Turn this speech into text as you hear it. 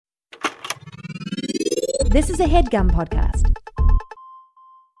This is a HeadGum podcast.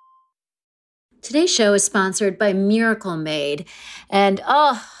 Today's show is sponsored by Miracle Made. And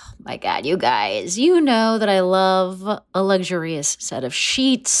oh my God, you guys, you know that I love a luxurious set of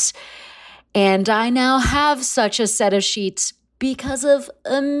sheets. And I now have such a set of sheets because of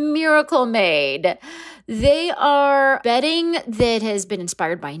a Miracle Made. They are bedding that has been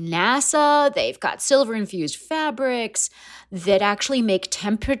inspired by NASA. They've got silver-infused fabrics that actually make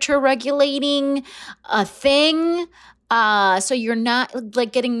temperature regulating a thing. So you're not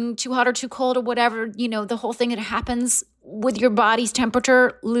like getting too hot or too cold or whatever, you know, the whole thing that happens with your body's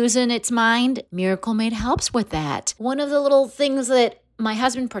temperature losing its mind. Miracle Made helps with that. One of the little things that my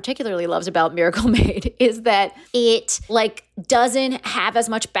husband particularly loves about Miracle Made is that it doesn't have as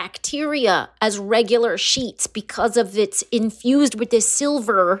much bacteria as regular sheets because of it's infused with this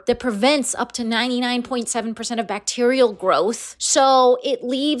silver that prevents up to 99.7% of bacterial growth. So it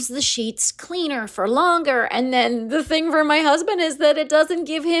leaves the sheets cleaner for longer. And then the thing for my husband is that it doesn't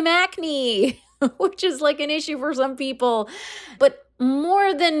give him acne, which is like an issue for some people. But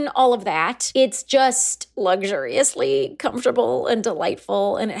more than all of that, it's just luxuriously comfortable and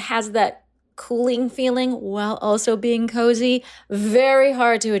delightful, and it has that cooling feeling while also being cozy. Very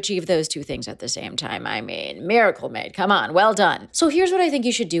hard to achieve those two things at the same time. I mean, Miracle Made, come on, well done. So here's what I think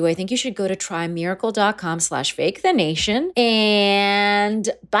you should do. I think you should go to trymiracle.com/fakethenation and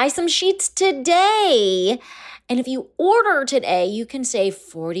buy some sheets today. And if you order today, you can save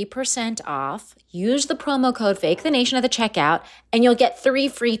 40% off. Use the promo code FAKETHENATION at the checkout, and you'll get 3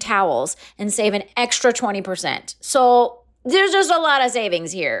 free towels and save an extra 20%. So there's just a lot of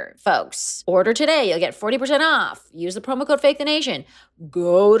savings here, folks. Order today. You'll get 40% off. Use the promo code FAKETHENATION.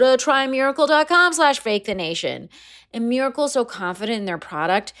 Go to trymiracle.com/FakeTheNation. And Miracle's so confident in their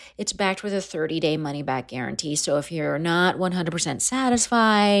product, it's backed with a 30-day money-back guarantee. So if you're not 100%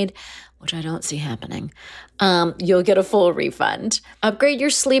 satisfied, which I don't see happening, you'll get a full refund. Upgrade your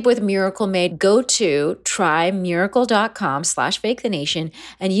sleep with Miracle Made. Go to trymiracle.com/FakeTheNation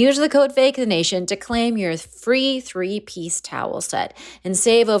and use the code FakeTheNation to claim your free 3-piece towel set and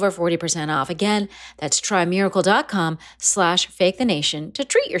save over 40% off. Again, that's trymiracle.com/FakeTheNation to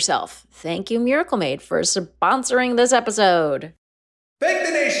treat yourself. Thank you, Miracle Made, for sponsoring this episode. Fake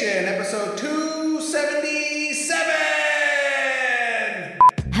the Nation, episode 277.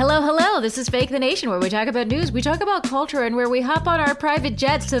 Hello, this is Fake the Nation, where we talk about news, we talk about culture, and where we hop on our private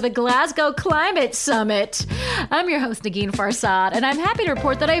jets to the Glasgow Climate Summit. I'm your host, Negin Farsad, and I'm happy to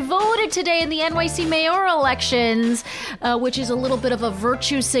report that I voted today in the NYC mayoral elections, which is a little bit of a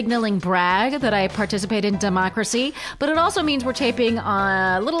virtue signaling brag that I participate in democracy, but it also means we're taping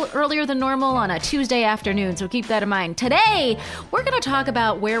a little earlier than normal on a Tuesday afternoon, so keep that in mind. Today, we're going to talk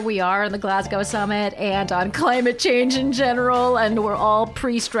about where we are in the Glasgow Summit and on climate change in general, and we're all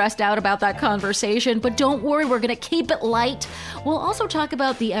stressed out about that conversation, but don't worry, we're going to keep it light. We'll also talk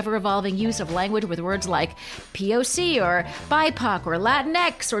about the ever-evolving use of language with words like POC or BIPOC or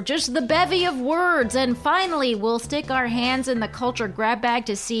Latinx or just the bevy of words. And finally, we'll stick our hands in the culture grab bag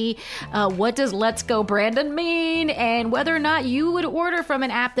to see what does Let's Go Brandon mean and whether or not you would order from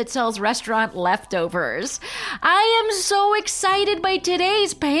an app that sells restaurant leftovers. I am so excited by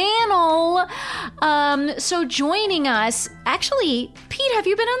today's panel. So joining us, actually, Pete, have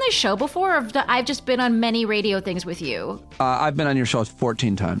you been on this show before? Or I've just been on many radio things with you. I've been on your show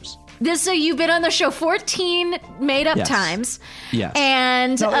 14 times. So you've been on the show 14 made-up times. Yes.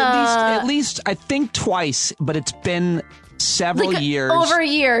 And no, at least I think twice, but it's been several years. Over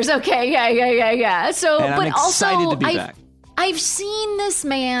years. Okay. Yeah. So, and but I'm excited also, to be back. I've seen this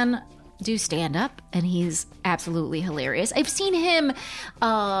man do stand-up, and he's absolutely hilarious. I've seen him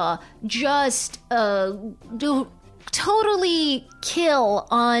do totally kill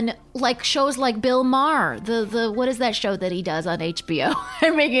on like shows like Bill Maher. The what is that show that he does on HBO?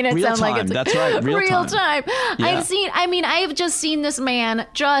 I'm making it sound like it's that's right, real time. Yeah. I've just seen this man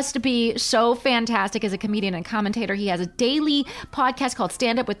just be so fantastic as a comedian and commentator. He has a daily podcast called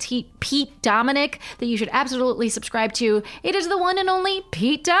Stand Up with Pete Dominick that you should absolutely subscribe to. It is the one and only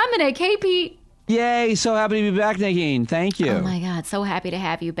Pete Dominick. Hey, Pete. Yay, so happy to be back, Negin. Thank you. Oh my God, so happy to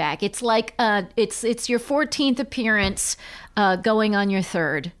have you back. It's like it's your 14th appearance going on your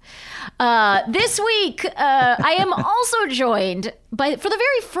 3rd. This week, I am also joined for the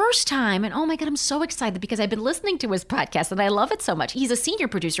very first time, and oh my God, I'm so excited because I've been listening to his podcast and I love it so much. He's a senior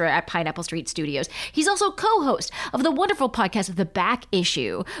producer at Pineapple Street Studios. He's also co-host of the wonderful podcast The Back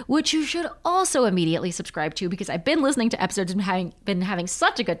Issue, which you should also immediately subscribe to because I've been listening to episodes and been having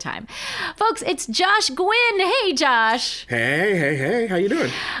such a good time. Folks, it's Josh Gwynn. Hey, Josh. Hey. How you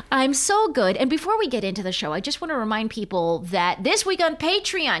doing? I'm so good. And before we get into the show, I just want to remind people that this week on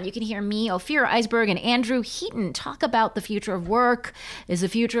Patreon, you can hear me, Ophira Eisberg, and Andrew Heaton talk about the future of work. Is the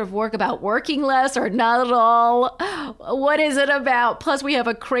future of work about working less or not at all? What is it about? Plus, we have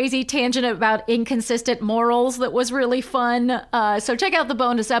a crazy tangent about inconsistent morals that was really fun. So check out the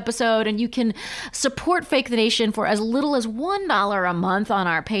bonus episode, and you can support Fake the Nation for as little as $1 a month on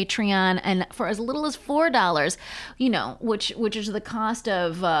our Patreon, and for as little as $4, which is the cost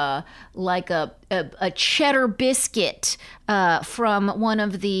of like a cheddar biscuit from one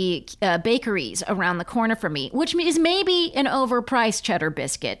of the bakeries around the corner from me, which is maybe an overpriced cheddar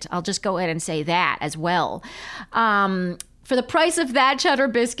biscuit. I'll just go ahead and say that as well. For the price of that cheddar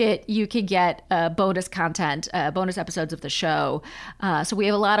biscuit, you can get bonus content, bonus episodes of the show. So we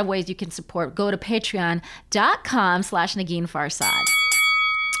have a lot of ways you can support. Go to patreon.com/Negin Farsad.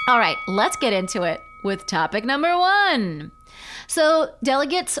 All right, let's get into it with topic number 1. So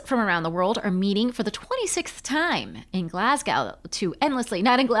delegates from around the world are meeting for the 26th time in Glasgow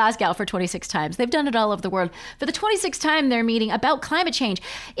not in Glasgow for 26 times. They've done it all over the world. For the 26th time, they're meeting about climate change.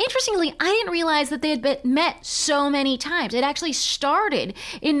 Interestingly, I didn't realize that they had met so many times. It actually started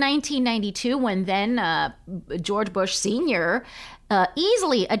in 1992 when then George Bush Sr.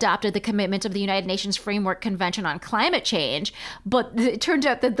 Easily adopted the commitment of the United Nations Framework Convention on Climate Change, but it turned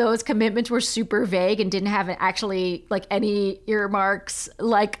out that those commitments were super vague and didn't have actually like any earmarks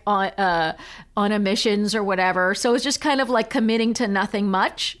like on emissions or whatever. So it was just kind of like committing to nothing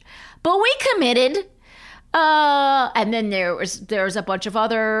much. But we committed, and then there was a bunch of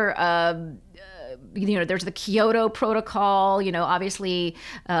other. There's the Kyoto Protocol, obviously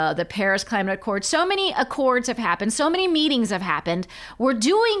the Paris Climate Accord. So many accords have happened. So many meetings have happened. We're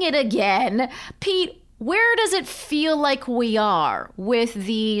doing it again. Pete, where does it feel like we are with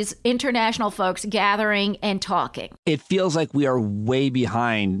these international folks gathering and talking? It feels like we are way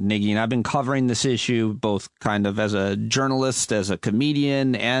behind, Niggy. And I've been covering this issue both kind of as a journalist, as a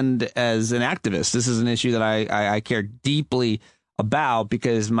comedian, and as an activist. This is an issue that I care deeply about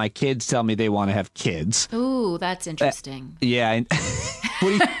because my kids tell me they want to have kids. Ooh, that's interesting. Yeah.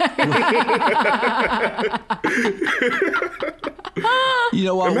 You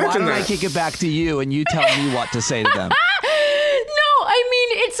know what? Why don't I kick it back to you and you tell me what to say to them? No, I mean,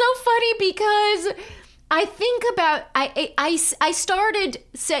 it's so funny because I think about I started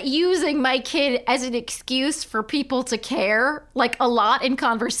using my kid as an excuse for people to care, like a lot in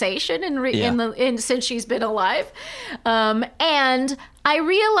conversation and since she's been alive, and I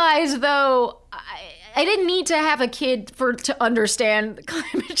realized though I didn't need to have a kid to understand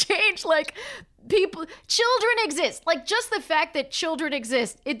climate change. Like children exist. Like just the fact that children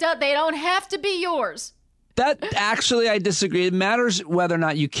exist, they don't have to be yours. That actually I disagree. It matters whether or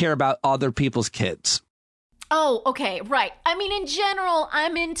not you care about other people's kids. Oh, okay, right. I mean, in general,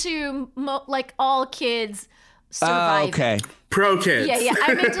 I'm into like all kids surviving. Okay. Pro kids. Yeah.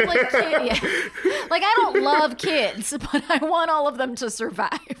 I'm into like kids. Yeah. Like I don't love kids, but I want all of them to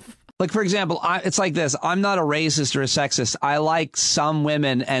survive. Like, for example, it's like this. I'm not a racist or a sexist. I like some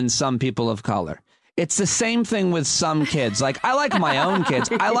women and some people of color. It's the same thing with some kids. Like, I like my own kids.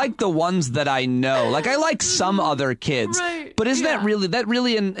 I like the ones that I know. Like, I like some other kids. Right. But isn't that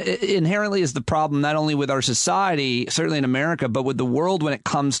really inherently is the problem, not only with our society, certainly in America, but with the world when it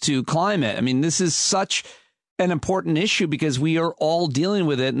comes to climate? I mean, this is such an important issue because we are all dealing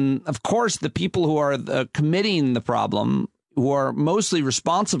with it. And, of course, the people who are committing the problem, who are mostly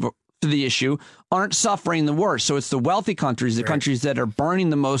responsible to the issue, aren't suffering the worst. So it's the wealthy countries, the countries that are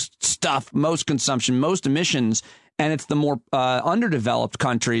burning the most stuff, most consumption, most emissions, and it's the more underdeveloped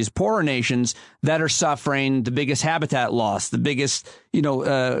countries, poorer nations that are suffering the biggest habitat loss, the biggest,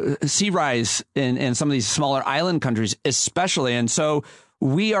 sea rise in some of these smaller island countries, especially. And so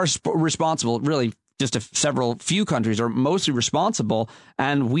we are responsible, really. Just few countries are mostly responsible,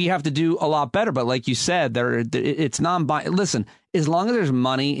 and we have to do a lot better. But like you said, it's non-binding. Listen, as long as there's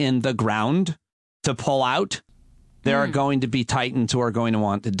money in the ground to pull out, there are going to be titans who are going to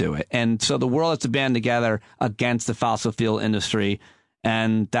want to do it. And so the world has to band together against the fossil fuel industry,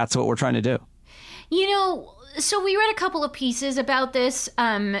 and that's what we're trying to do. So we read a couple of pieces about this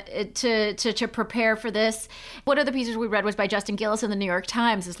to prepare for this. One of the pieces we read was by Justin Gillis in the New York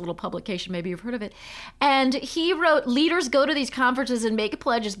Times, this little publication, maybe you've heard of it. And he wrote, leaders go to these conferences and make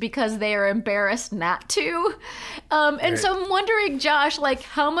pledges because they are embarrassed not to. And so I'm wondering, Josh, like,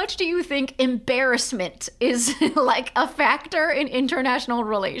 how much do you think embarrassment is like a factor in international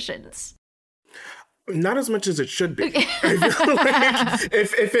relations? Not as much as it should be. I feel like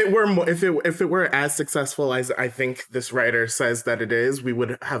if it were as successful as I think this writer says that it is, we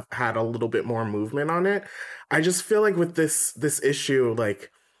would have had a little bit more movement on it. I just feel like with this issue,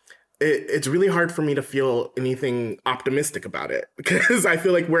 like it's really hard for me to feel anything optimistic about it because I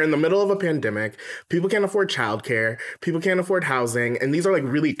feel like we're in the middle of a pandemic. People can't afford childcare. People can't afford housing. And these are like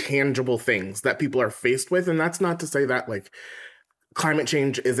really tangible things that people are faced with. And that's not to say that like climate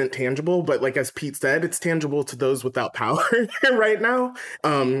change isn't tangible, but like as Pete said, it's tangible to those without power right now,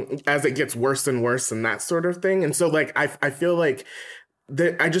 as it gets worse and worse and that sort of thing. And so like I feel like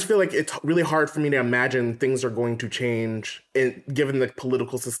I just feel like it's really hard for me to imagine things are going to change given the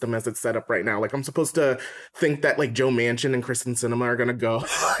political system as it's set up right now. Like I'm supposed to think that like Joe Manchin and Kristen Sinema are going to go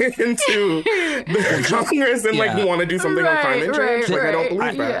into the Congress and like want to do something on climate change. Like I don't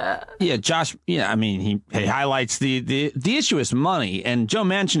believe that. Yeah, Josh. Yeah, I mean, he highlights the issue is money, and Joe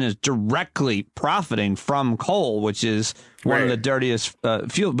Manchin is directly profiting from coal, which is one of the dirtiest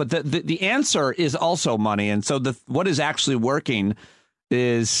fuel. But the answer is also money, and so what is actually working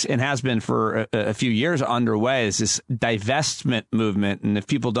is and has been for a few years underway is this divestment movement. And if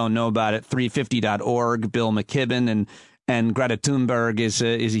people don't know about it, 350.org, Bill McKibben and Greta Thunberg is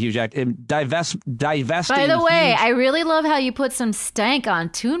a huge act. Divesting. By the way, I really love how you put some stank on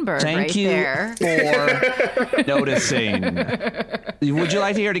Thunberg. Thank you there. for noticing. Would you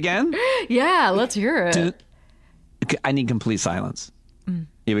like to hear it again? Yeah, let's hear it. I need complete silence.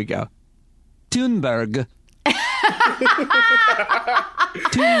 Here we go. Thunberg.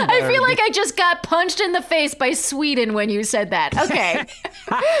 I feel like I just got punched in the face by Sweden when you said that. Okay.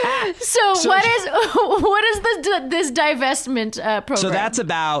 so what is this divestment program? So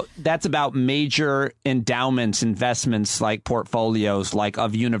that's about major endowments, investments like portfolios like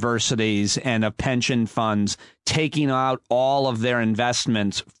of universities and of pension funds taking out all of their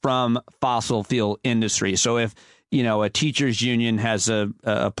investments from fossil fuel industry. So if a teachers union has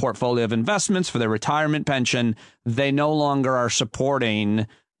a portfolio of investments for their retirement pension, they no longer are supporting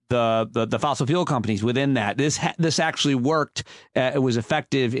the fossil fuel companies within that. This actually worked. It was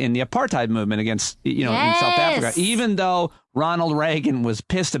effective in the apartheid movement against, in South Africa. Even though Ronald Reagan was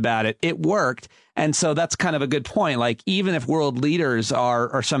pissed about it, it worked. And so that's kind of a good point. Like, even if world leaders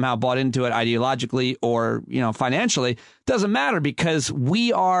are somehow bought into it ideologically or, financially, doesn't matter because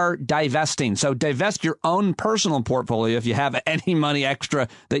we are divesting. So divest your own personal portfolio if you have any money extra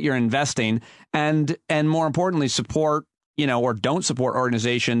that you're investing, and more importantly, support, or don't support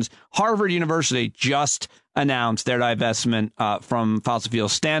organizations. Harvard University just announced their divestment from fossil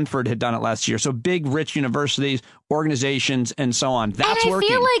fuels. Stanford had done it last year. So big, rich universities, organizations, and so on. That's working.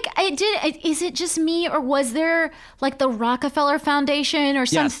 I feel like is it just me, or was there like the Rockefeller Foundation or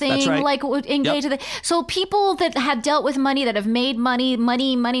something like engaged with it? So people that have dealt with money, that have made money,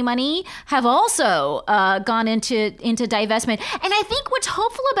 have also gone into divestment. And I think what's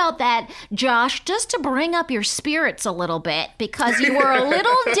hopeful about that, Josh, just to bring up your spirits a little bit, because you were a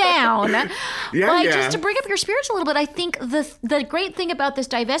little down, just to bring up your spirits a little bit, I think the great thing about this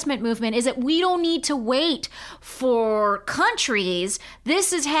divestment movement is that we don't need to wait for countries.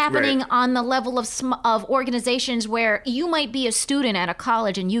 This is happening on the level of organizations where you might be a student at a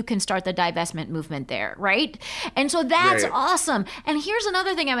college and you can start the divestment movement there, right? And so that's awesome. And here's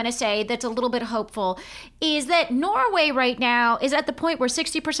another thing I'm going to say that's a little bit hopeful, is that Norway right now is at the point where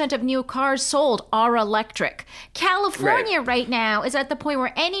 60% of new cars sold are electric. California right now is at the point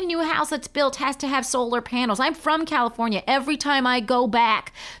where any new house that's built has to have solar panels. I'm from California. Every time I go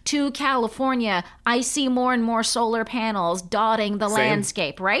back to California, I see more and more solar panels dotting the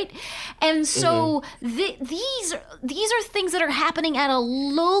landscape, right? And so these are things that are happening at a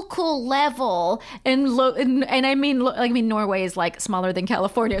local level, and I mean Norway is like smaller than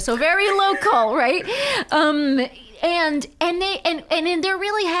California, so very local, right? And they're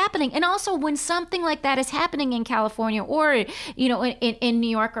really happening. And also, when something like that is happening in California or in New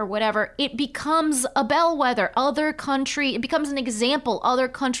York or whatever, it becomes a bellwether. It becomes an example. Other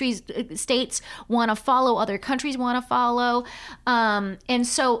countries, states want to follow. Other countries want to follow. And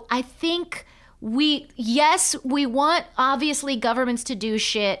so I think we want obviously governments to do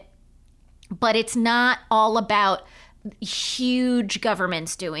shit, but it's not all about huge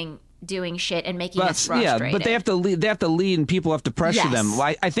governments doing shit and making us frustrated. Yeah, but they have to lead. They have to lead, and people have to pressure them.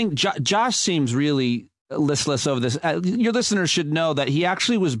 I think Josh seems really listless over this. Your listeners should know that he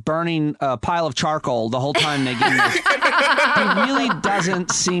actually was burning a pile of charcoal the whole time they gave this. He really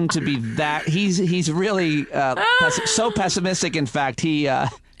doesn't seem to be that. He's really so pessimistic. In fact, he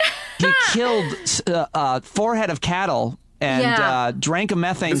killed 4 head of cattle. And drank a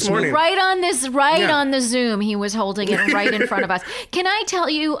methane smoothie. Right on the Zoom, he was holding it right in front of us. Can I tell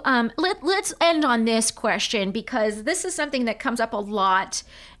you, let's end on this question, because this is something that comes up a lot,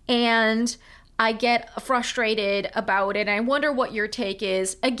 and I get frustrated about it. And I wonder what your take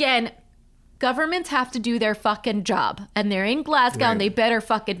is. Again, Governments have to do their fucking job. And they're in Glasgow and they better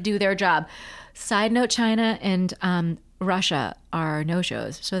fucking do their job. Side note, China and Russia are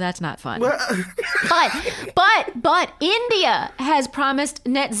no-shows, so that's not fun. but India has promised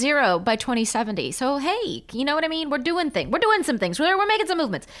net zero by 2070. So hey, you know what I mean? We're doing some things. We're making some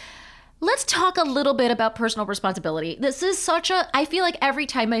movements. Let's talk a little bit about personal responsibility. This is I feel like every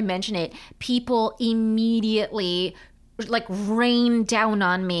time I mention it, people immediately like rain down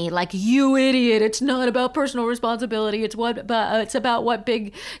on me like, you idiot, it's not about personal responsibility, it's about what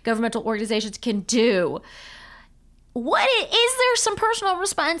big governmental organizations can do. What is there some personal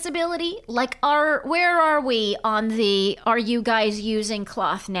responsibility? Like, where are we on the are you guys using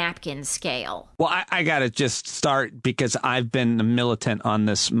cloth napkin scale? Well, I got to just start because I've been a militant on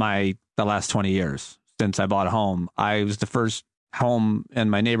this the last 20 years since I bought a home. I was the first home in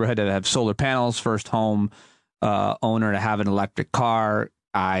my neighborhood to have solar panels, first home owner to have an electric car.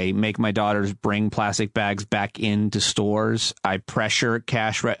 I make my daughters bring plastic bags back into stores. I pressure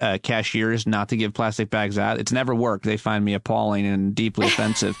cashiers not to give plastic bags out. It's never worked. They find me appalling and deeply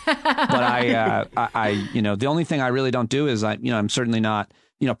offensive. But I, the only thing I really don't do is I'm certainly not,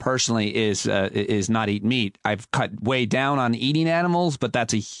 personally is not eat meat. I've cut way down on eating animals, but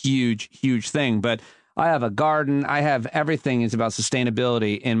that's a huge, huge thing. But I have a garden. I have everything is about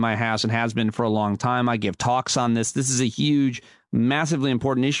sustainability in my house and has been for a long time. I give talks on this. This is a huge, massively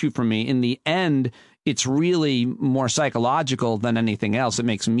important issue for me. In the end, it's really more psychological than anything else. It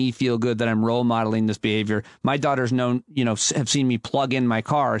makes me feel good that I'm role modeling this behavior. My daughters have seen me plug in my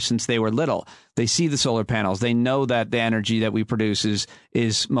car since they were little. They see the solar panels. They know that the energy that we produce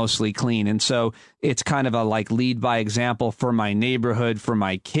is mostly clean. And so it's kind of a lead by example for my neighborhood, for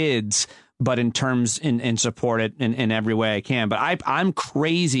my kids, but in terms and support it in every way I can. But I'm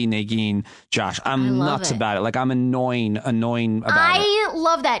crazy, Negin, Josh. I'm nuts about it. Like, I'm annoying about it. I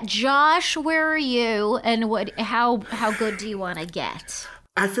love that. Josh, where are you? And how good do you want to get?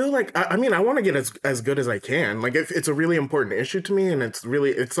 I feel like, I want to get as good as I can. Like, it's a really important issue to me, and it's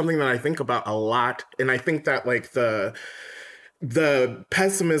something that I think about a lot. And I think that, like, the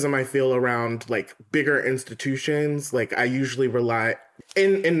pessimism I feel around, like, bigger institutions, like, I usually rely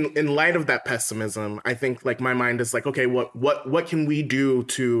in light of that pessimism. I think, like, my mind is like, okay, what can we do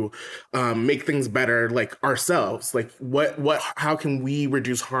to make things better, like, ourselves? Like, how can we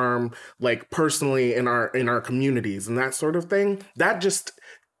reduce harm, like, personally in our communities and that sort of thing? That just,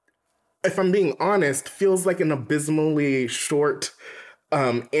 if I'm being honest, feels like an abysmally short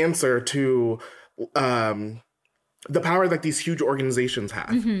answer to the power that these huge organizations have.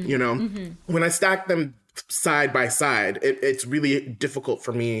 When I stack them side by side, it's really difficult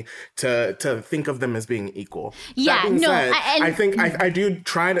for me to think of them as being equal. Yeah, that being said, I think I do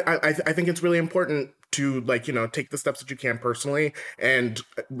try to. I think it's really important to, like, take the steps that you can personally and,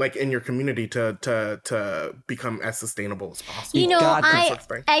 like, in your community to become as sustainable as possible.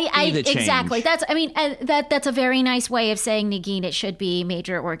 Exactly. That's a very nice way of saying, Negin, it should be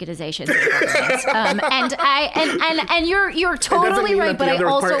major organizations and governments. And you're totally right. But I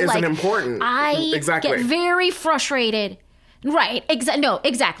also important. I get very frustrated. Right.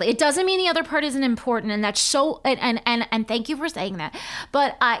 Exactly. It doesn't mean the other part isn't important. And that's so, and thank you for saying that.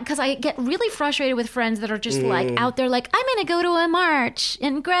 But because I get really frustrated with friends that are just like out there, like, I'm going to go to a march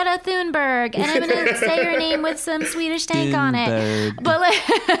in Greta Thunberg and I'm going to say her name with some Swedish Stank on it. But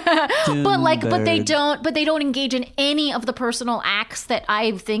they don't engage in any of the personal acts that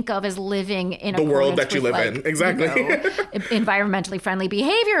I think of as living in the world that you live in. Exactly. Environmentally friendly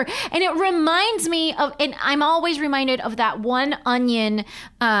behavior. And it reminds me of, and I'm always reminded of that one Onion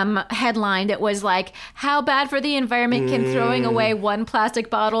headline that was like, how bad for the environment can throwing away one plastic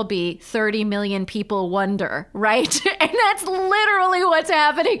bottle be? 30 million people wonder, right? And that's literally what's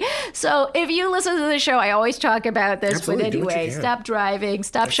happening. So if you listen to the show, I always talk about this. Absolutely. But anyway, stop driving,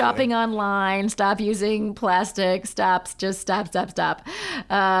 stop shopping online, stop using plastic, stop.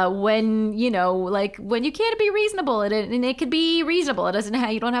 When you can't be reasonable, and it could be reasonable. It doesn't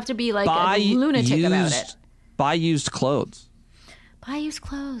have, you don't have to be like a lunatic about it. Buy used clothes. Buy used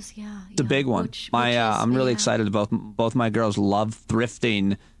clothes, yeah. It's a big one. I'm really excited about both my girls love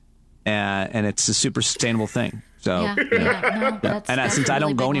thrifting, and it's a super sustainable thing. So, that's since I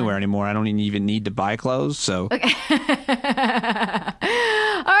don't go anywhere anymore, I don't even need to buy clothes. So, okay.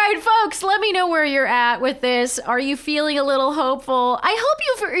 All right, folks, let me know where you're at with this. Are you feeling a little hopeful? I hope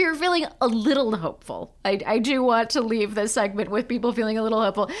you're feeling a little hopeful. I do want to leave this segment with people feeling a little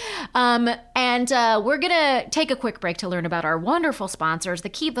hopeful. And we're going to take a quick break to learn about our wonderful sponsors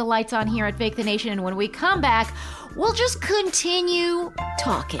that keep the lights on here at Fake the Nation. And when we come back, we'll just continue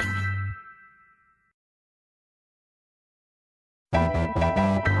talking.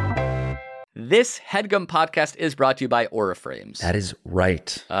 This HeadGum podcast is brought to you by Aura Frames. That is right.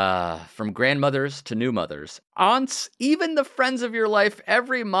 From grandmothers to new mothers, aunts, even the friends of your life,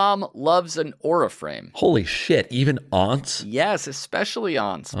 every mom loves an Aura frame. Holy shit, even aunts? Yes, especially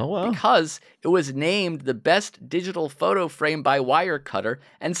aunts. Oh, wow. Because it was named the best digital photo frame by Wirecutter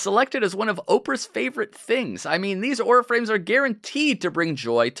and selected as one of Oprah's favorite things. I mean, these Aura frames are guaranteed to bring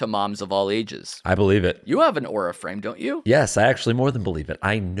joy to moms of all ages. I believe it. You have an Aura frame, don't you? Yes, I actually more than believe it.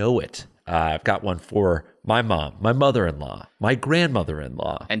 I know it. I've got one for my mom, my mother-in-law, my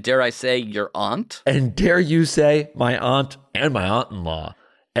grandmother-in-law. And dare I say, your aunt? And dare you say, my aunt and my aunt-in-law.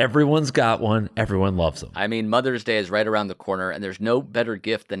 Everyone's got one. Everyone loves them. I mean, Mother's Day is right around the corner, and there's no better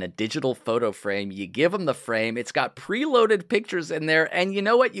gift than a digital photo frame. You give them the frame. It's got preloaded pictures in there, and you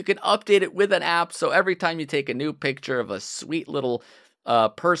know what? You can update it with an app, so every time you take a new picture of a sweet little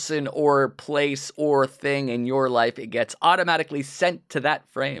person or place or thing in your life, it gets automatically sent to that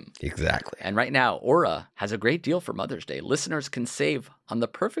frame. Exactly. And right now, Aura has a great deal for Mother's Day. Listeners can save on the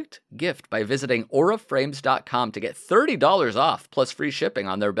perfect gift by visiting auraframes.com to get $30 off plus free shipping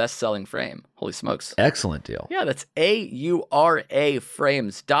on their best-selling frame. Holy smokes. Excellent deal. Yeah, that's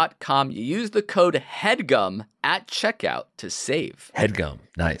auraframes.com. You use the code HEADGUM at checkout to save. HeadGum.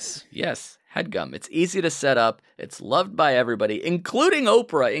 Nice. Yes. HeadGum. It's easy to set up. It's loved by everybody, including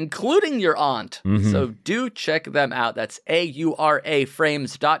Oprah, including your aunt. Mm-hmm. So do check them out. That's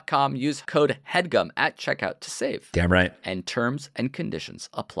auraframes.com. Use code HEADGUM at checkout to save. Damn right. And terms and conditions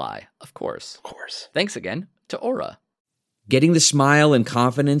apply, of course. Of course. Thanks again to Aura. Getting the smile and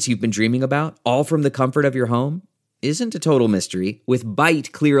confidence you've been dreaming about, all from the comfort of your home, isn't a total mystery with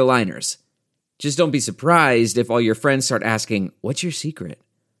Byte clear aligners. Just don't be surprised if all your friends start asking, "What's your secret?"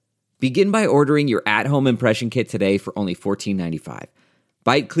 Begin by ordering your at-home impression kit today for only $14.95.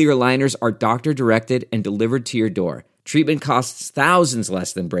 Byte clear aligners are doctor-directed and delivered to your door. Treatment costs thousands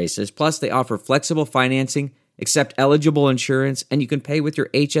less than braces, plus they offer flexible financing, accept eligible insurance, and you can pay with your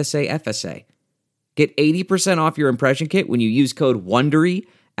HSA FSA. Get 80% off your impression kit when you use code WONDERY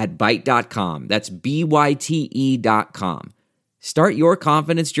at Byte.com. That's BYTE.com. Start your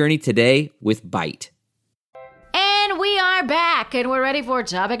confidence journey today with Byte. And we are back, and we're ready for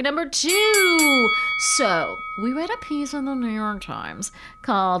topic number 2. So, we read a piece in the New York Times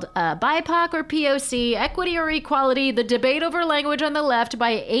called BIPOC or POC, Equity or Equality, The Debate Over Language on the Left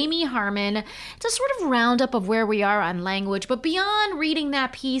by Amy Harmon. It's a sort of roundup of where we are on language, but beyond reading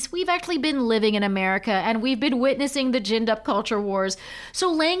that piece, we've actually been living in America, and we've been witnessing the ginned-up culture wars. So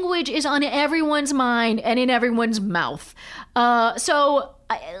language is on everyone's mind and in everyone's mouth. Harmon's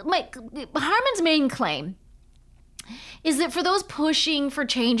main claim is that for those pushing for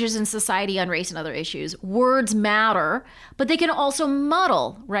changes in society on race and other issues, words matter, but they can also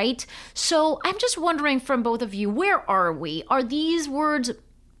muddle, right? So I'm just wondering from both of you, where are we? Are these words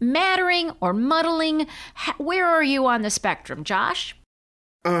mattering or muddling? Where are you on the spectrum, Josh?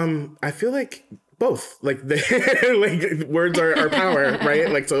 I feel like both. Like words are power, right?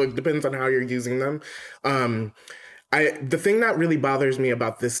 Like, so it depends on how you're using them. The thing that really bothers me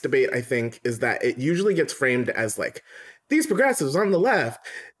about this debate, I think, is that it usually gets framed as like, these progressives on the left,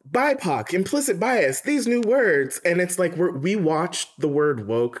 BIPOC, implicit bias, these new words. And it's like we watched the word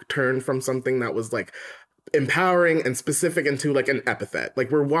woke turn from something that was like empowering and specific into like an epithet. Like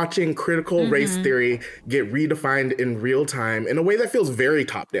we're watching critical race theory get redefined in real time in a way that feels very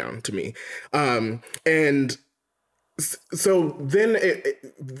top down to me. And so then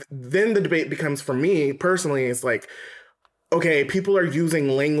then the debate becomes, for me personally, it's like, okay, people are using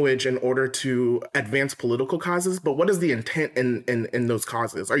language in order to advance political causes, but what is the intent in those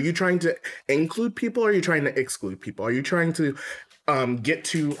causes? Are you trying to include people, or are you trying to exclude people? Are you trying to get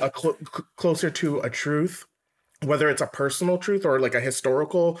to a closer to a truth, whether it's a personal truth or like a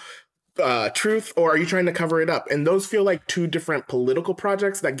historical truth, or are you trying to cover it up? And those feel like two different political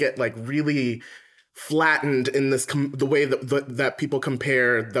projects that get like really flattened in this the way that people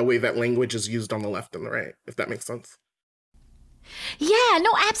compare the way that language is used on the left and the right, if that makes sense. Yeah, no,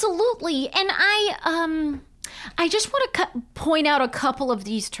 absolutely. And I just want to point out a couple of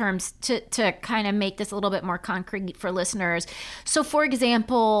these terms to kind of make this a little bit more concrete for listeners. So, for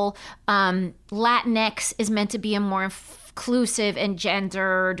example, Latinx is meant to be a more inclusive and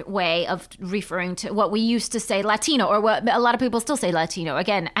gendered way of referring to what we used to say Latino, or what a lot of people still say Latino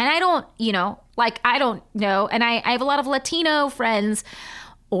again. And I don't know. And I have a lot of Latino friends,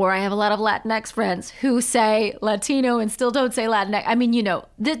 or I have a lot of Latinx friends who say Latino and still don't say Latinx. I mean,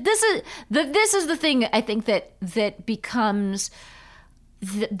 this is the thing I think that becomes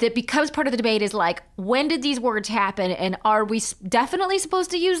that becomes part of the debate is like, when did these words happen, and are we definitely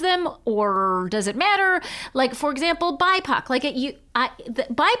supposed to use them, or does it matter? Like, for example, BIPOC. Like,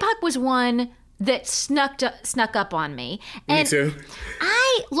 BIPOC was one that snuck up on me. And me too.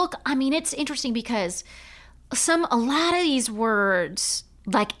 I mean, it's interesting because a lot of these words,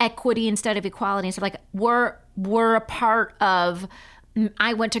 like equity instead of equality and stuff, like were a part of.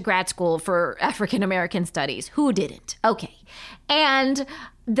 I went to grad school for African American studies. Who didn't? Okay. And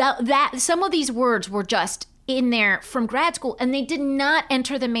that some of these words were just in there from grad school, and they did not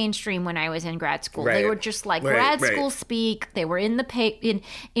enter the mainstream when I was in grad school. They were just like grad school speak. They were in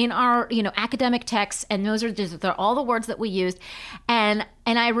in our academic texts, and they're all the words that we used. And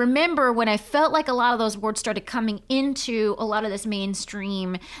I remember when I felt like a lot of those words started coming into a lot of this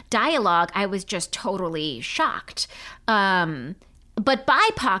mainstream dialogue, I was just totally shocked. But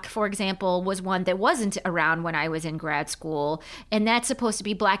BIPOC, for example, was one that wasn't around when I was in grad school, and that's supposed to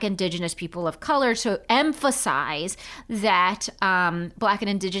be Black, Indigenous people of color, to emphasize that Black and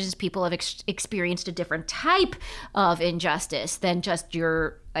Indigenous people have experienced a different type of injustice than just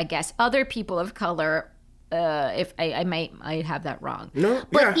your, I guess, other people of color. If I might have that wrong. No,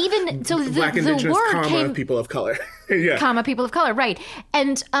 but even so, Black, Indigenous, the word came, people of color, people of color, right?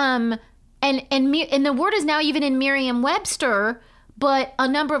 And the word is now even in Merriam-Webster. But a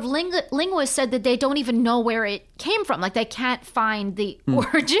number of linguists said that they don't even know where it came from. Like, they can't find the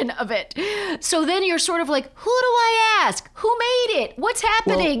origin of it. So then you're sort of like, who do I ask? Who made it? What's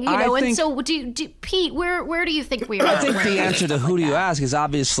happening? Well, and so Pete, where do you think we are? I think the answer to who do you ask is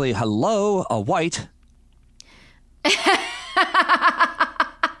obviously hello, a white.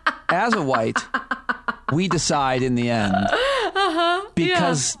 As a white, we decide in the end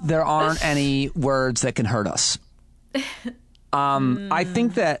because there aren't any words that can hurt us. I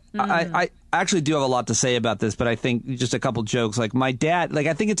think that I actually do have a lot to say about this, but I think just a couple jokes. Like, my dad, like,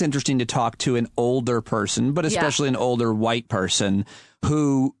 I think it's interesting to talk to an older person, but especially an older white person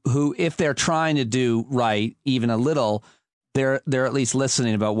who, if they're trying to do right, even a little, they're at least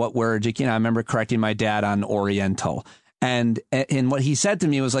listening about what words. I remember correcting my dad on Oriental. And what he said to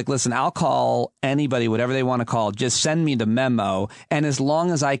me was like, listen, I'll call anybody, whatever they want to call, just send me the memo. And as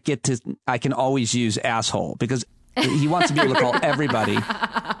long as I can always use asshole, because he wants to be able to call everybody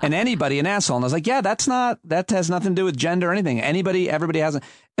and anybody an asshole. And I was like, yeah, that has nothing to do with gender or anything. Everybody hasn't.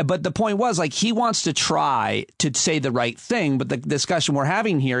 But the point was, like, he wants to try to say the right thing. But the discussion we're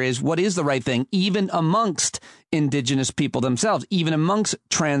having here is, what is the right thing, even amongst Indigenous people themselves, even amongst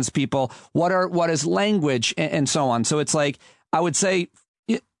trans people? What is language and so on? So it's like, I would say,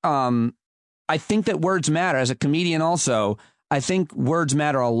 I think that words matter. As a comedian also, I think words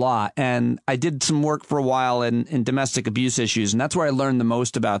matter a lot. And I did some work for a while in domestic abuse issues. And that's where I learned the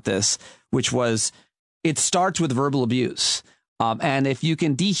most about this, which was it starts with verbal abuse. And if you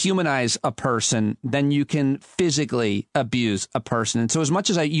can dehumanize a person, then you can physically abuse a person. And so as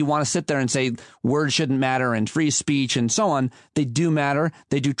much as you want to sit there and say words shouldn't matter and free speech and so on, they do matter.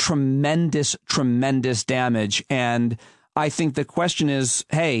 They do tremendous, tremendous damage. And I think the question is,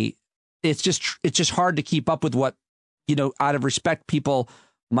 hey, it's just hard to keep up with what, out of respect, people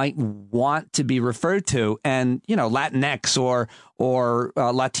might want to be referred to. And, Latinx or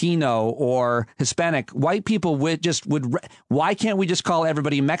Latino or Hispanic, white people why can't we just call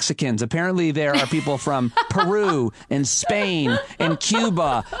everybody Mexicans? Apparently there are people from Peru and Spain and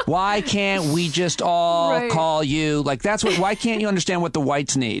Cuba. Why can't we just all call you? Like, why can't you understand what the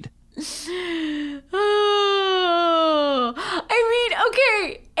whites need? Oh,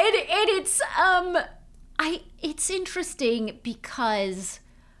 okay. And it's interesting because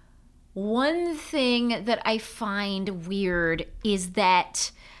one thing that I find weird is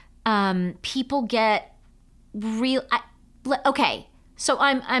that people get real. Okay, so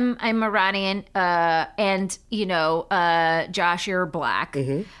I'm Iranian, and Josh, you're Black.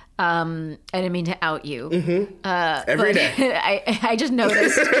 Mm-hmm. I didn't mean to out you. Mm-hmm. Every day. I just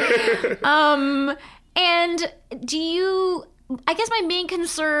noticed. And I guess my main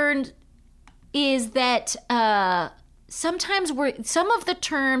concern is that sometimes some of the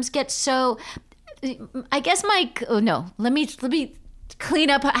terms get so, I guess let me clean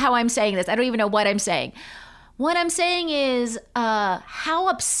up how I'm saying this. I don't even know what I'm saying. What I'm saying is, how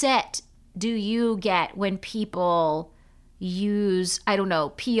upset do you get when people use, I don't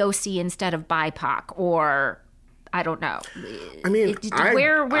know, POC instead of BIPOC, or I don't know. I mean,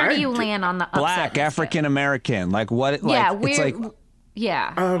 where do you land on the upset? Black, African American, like what? Yeah, it's like.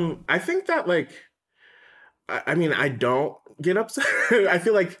 Yeah. I think that, like, I don't get upset. I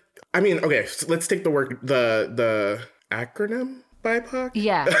feel like, okay, so let's take the acronym BIPOC.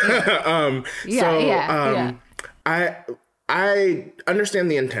 Yeah. I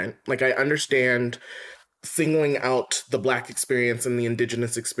understand the intent. Like, I understand singling out the Black experience and the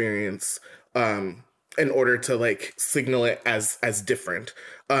Indigenous experience in order to like signal it as different.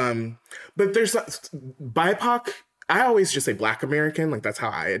 But there's BIPOC. I always just say Black American, like that's how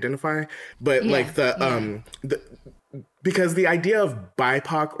I identify. But like the because the idea of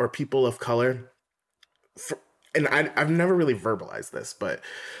BIPOC or people of color, and I've never really verbalized this, but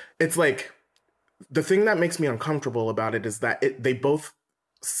it's like the thing that makes me uncomfortable about it is that they both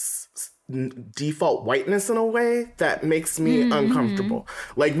default whiteness in a way that makes me uncomfortable.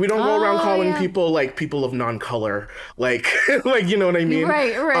 Like, we don't go around calling people like people of non-color, like like, you know what I mean?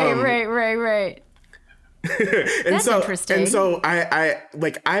 Right. And That's interesting. And so I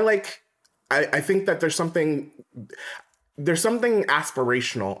think that there's something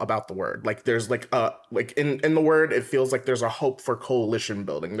aspirational about the word. Like, there's like in the word, it feels like there's a hope for coalition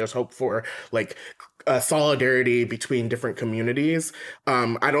building. There's hope for like solidarity between different communities.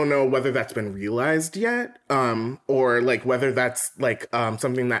 I don't know whether that's been realized yet, or like whether that's like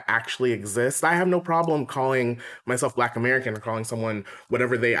something that actually exists. I have no problem calling myself Black American or calling someone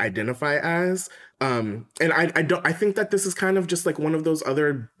whatever they identify as. And I think that this is kind of just like one of those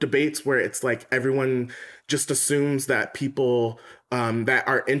other debates where it's like everyone just assumes that people that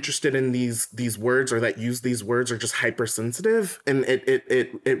are interested in these words or that use these words are just hypersensitive, and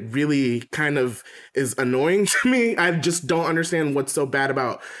it really kind of is annoying to me. I just don't understand what's so bad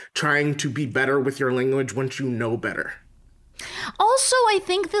about trying to be better with your language once you know better. Also, I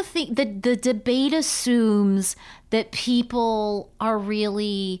think the debate assumes that people are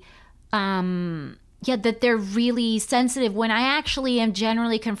really that they're really sensitive, when I actually am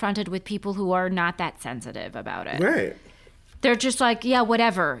generally confronted with people who are not that sensitive about it. Right. They're just like, yeah,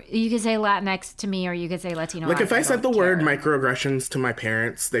 whatever. You could say Latinx to me, or you could say Latino. Like, if I said the word microaggressions to my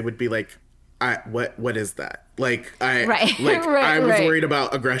parents, they would be like, what is that? Like, I was worried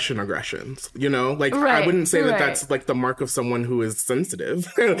about aggressions, you know? Like, I wouldn't say that that's like the mark of someone who is sensitive.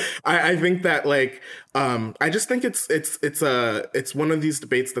 I think that like, I just think it's one of these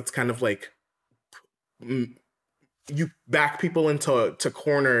debates that's kind of like, you back people into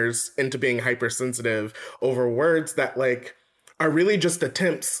corners into being hypersensitive over words that like are really just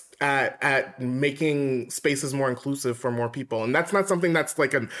attempts at making spaces more inclusive for more people. And that's not something that's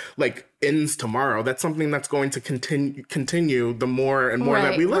like ends tomorrow. That's something that's going to continue the more and more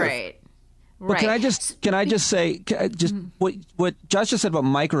that we live. Right. Well, can I just say what Josh just said about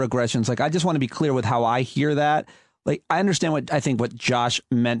microaggressions? Like, I just want to be clear with how I hear that. Like, I understand what Josh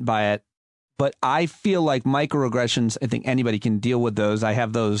meant by it, but I feel like microaggressions, I think anybody can deal with those. I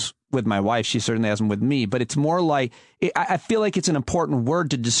have those with my wife. She certainly has them with me. But it's more like, I feel like it's an important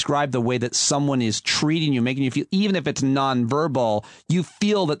word to describe the way that someone is treating you, making you feel, even if it's nonverbal, you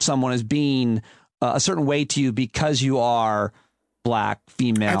feel that someone is being a certain way to you because you are Black,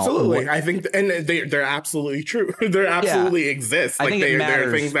 female. Absolutely. I think, and they're absolutely true. They absolutely exist. Like, they're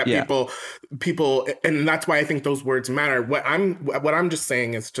things that people, and that's why I think those words matter. What I'm just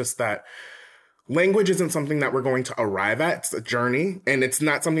saying is just that language isn't something that we're going to arrive at. It's a journey, and it's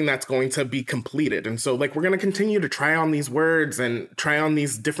not something that's going to be completed. And so, like, we're going to continue to try on these words and try on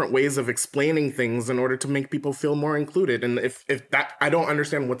these different ways of explaining things in order to make people feel more included. And if that, I don't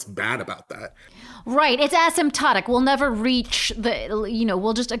understand what's bad about that. Right. It's asymptotic. We'll never reach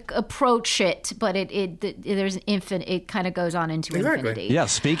we'll just approach it, but there's infinite, it kind of goes on into infinity. Yeah.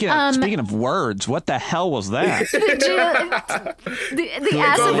 Speaking of words, what the hell was that? the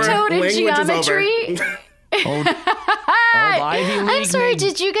asymptotic geometry. Old Ivy League. I'm sorry,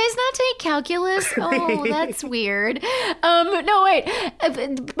 did you guys not take calculus? Oh, that's weird. No, wait.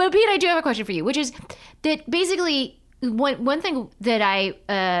 But Pete, I do have a question for you, which is that basically one thing that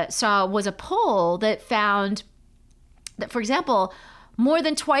I saw was a poll that found that, for example, more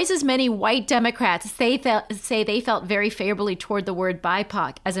than twice as many white Democrats say they felt very favorably toward the word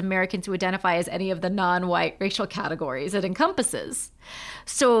BIPOC as Americans who identify as any of the non-white racial categories it encompasses.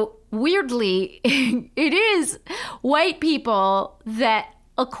 So weirdly, it is white people that,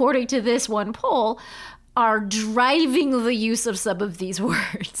 according to this one poll, are driving the use of some of these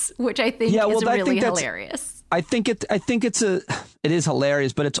words, which I think is really hilarious. I think it is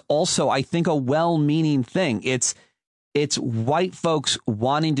hilarious, but it's also, I think, a well-meaning thing. It's white folks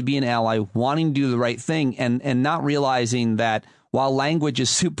wanting to be an ally, wanting to do the right thing, and not realizing that while language is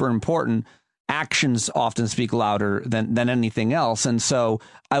super important, actions often speak louder than anything else. And so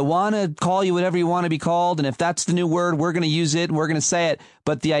I want to call you whatever you want to be called, and if that's the new word, we're going to use it, and we're going to say it.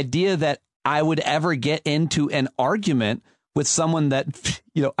 But the idea that I would ever get into an argument with someone that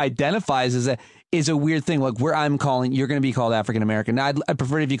identifies as is a weird thing. Like, where I'm calling, you're going to be called African American. I'd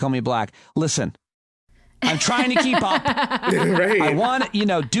prefer it if you call me Black. Listen, I'm trying to keep up. Right. I want,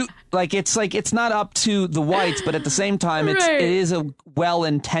 it's not up to the whites, but at the same time, it is a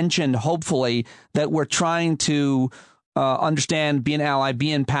well-intentioned, hopefully, that we're trying to understand, be an ally,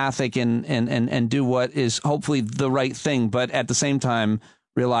 be empathic, and do what is hopefully the right thing. But at the same time,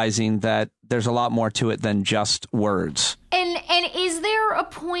 realizing that there's a lot more to it than just words. And is there a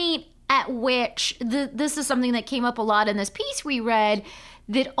point at which this is something that came up a lot in this piece we read,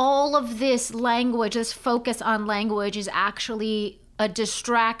 that all of this language, this focus on language, is actually a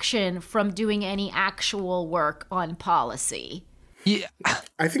distraction from doing any actual work on policy? Yeah,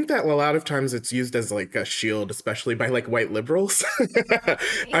 I think that a lot of times it's used as like a shield, especially by like white liberals.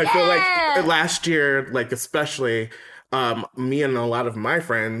 I feel like last year, like especially me and a lot of my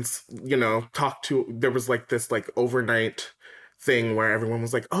friends, there was like this like overnight thing where everyone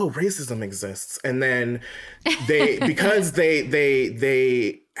was like, oh, racism exists. And then because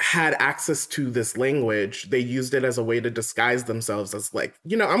they had access to this language, they used it as a way to disguise themselves as like,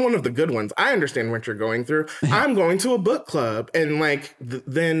 I'm one of the good ones. I understand what you're going through. I'm going to a book club. And like,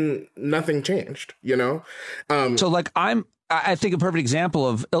 then nothing changed, So like, I think a perfect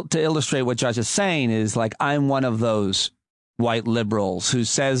example to illustrate what Josh is saying is like, I'm one of those white liberals who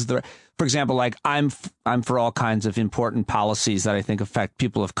says for example, like I'm for all kinds of important policies that I think affect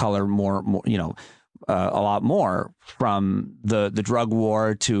people of color more, a lot more, from the drug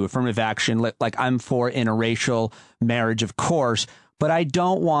war to affirmative action. Like I'm for interracial marriage, of course, but I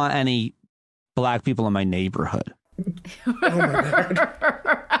don't want any black people in my neighborhood. Oh my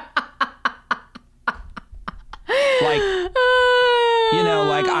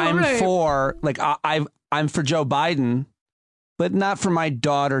God. I'm for Joe Biden, but not for my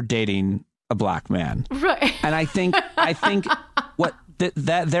daughter dating a black man. Right. And I think what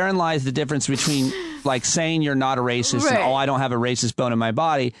that therein lies the difference between like saying you're not a racist and I don't have a racist bone in my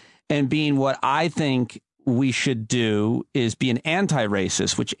body, and being what I think we should do is be an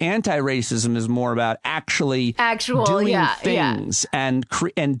anti-racist, which anti-racism is more about actually doing things and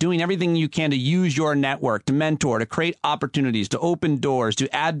doing everything you can to use your network, to mentor, to create opportunities, to open doors,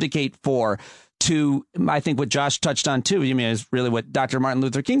 to advocate for, I think what Josh touched on too, is really what Dr. Martin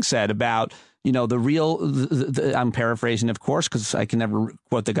Luther King said about, I'm paraphrasing, of course, because I can never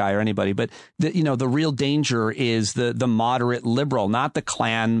quote the guy or anybody, but the real danger is the moderate liberal, not the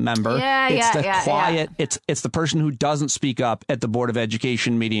Klan member. It's the quiet. Yeah. It's the person who doesn't speak up at the Board of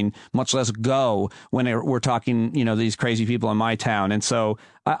Education meeting, much less go when we're talking, these crazy people in my town. And so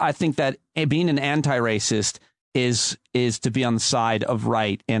I think that being an anti-racist is to be on the side of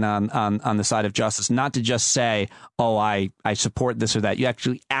right and on the side of justice, not to just say, oh, I support this or that. You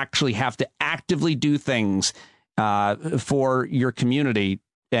actually have to actively do things for your community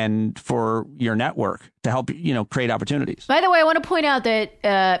and for your network to help, create opportunities. By the way, I want to point out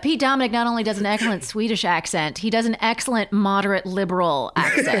that Pete Dominick not only does an excellent Swedish accent, he does an excellent moderate liberal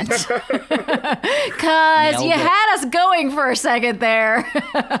accent. Because you had us going for a second there.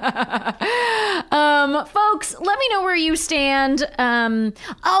 Folks, let me know where you stand.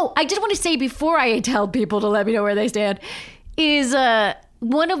 I did want to say before I tell people to let me know where they stand, is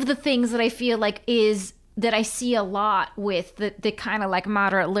one of the things that I feel like is that I see a lot with the kind of like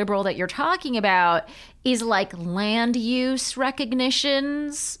moderate liberal that you're talking about is like land use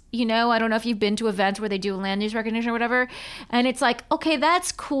recognitions. I don't know if you've been to events where they do land use recognition or whatever. And it's like, okay,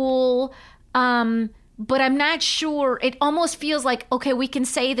 that's cool. But I'm not sure. It almost feels like, okay, we can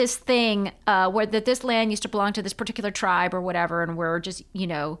say this thing where that this land used to belong to this particular tribe or whatever. And we're just,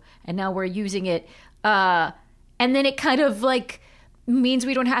 and now we're using it. And then it kind of like means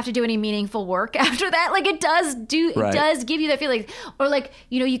we don't have to do any meaningful work after that. Like it does give you that feeling. Or like,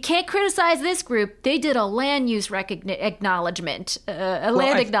 you can't criticize this group. They did a land use acknowledgement,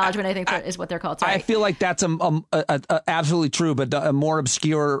 acknowledgement, I think is what they're called. Sorry. I feel like that's absolutely true, but a more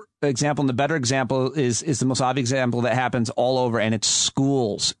obscure example and the better example is the most obvious example that happens all over, and it's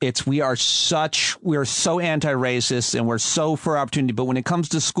schools. We are so anti-racist and we're so for opportunity, but when it comes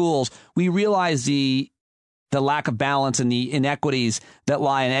to schools, we realize the lack of balance and the inequities that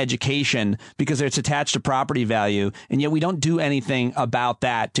lie in education because it's attached to property value. And yet we don't do anything about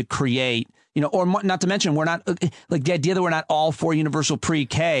that to create, or not to mention, we're not like the idea that we're not all for universal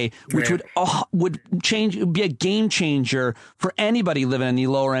pre-K, which would be a game changer for anybody living in the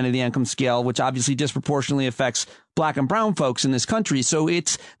lower end of the income scale, which obviously disproportionately affects Black and brown folks in this country. So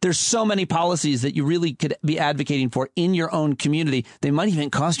there's so many policies that you really could be advocating for in your own community. They might even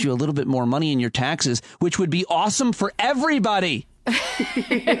cost you a little bit more money in your taxes, which would be awesome for everybody. The other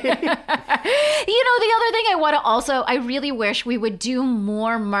thing I really wish we would do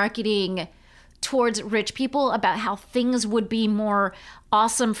more marketing towards rich people about how things would be more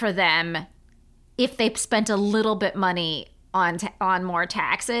awesome for them if they spent a little bit money on more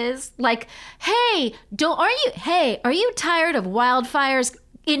taxes. Like, hey, are you tired of wildfires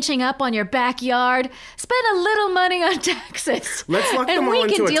inching up on your backyard? Spend a little money on taxes. Let's lock them all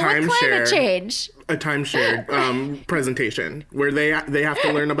into a timeshare. A timeshare presentation where they have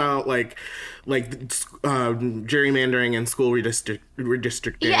to learn about like gerrymandering and school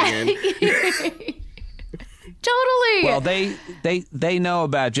redistricting. Yeah. Totally. Well, they know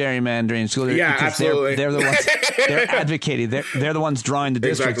about gerrymandering school. Yeah, absolutely. They're the ones. They're advocating. They're the ones drawing the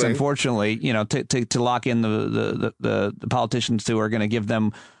districts. Exactly. Unfortunately, to lock in the politicians who are going to give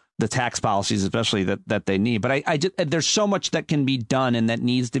them the tax policies, especially that they need. But I just, there's so much that can be done and that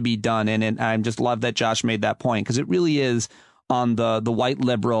needs to be done, and I just love that Josh made that point, because it really is on the white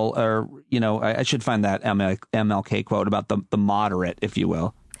liberal, or I should find that MLK quote about the moderate, if you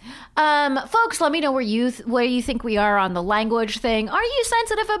will. Folks, let me know where you think we are on the language thing. Are you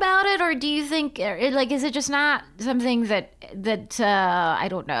sensitive about it, or do you think is it just not something that I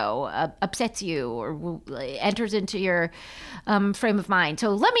don't know, upsets you or enters into your frame of mind?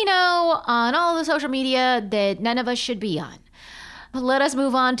 So let me know on all the social media that none of us should be on. Let us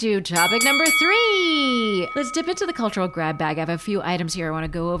move on to topic number 3. Let's dip into the cultural grab bag. I have a few items here I want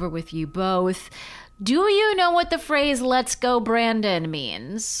to go over with you both. Do you know what the phrase "Let's go Brandon"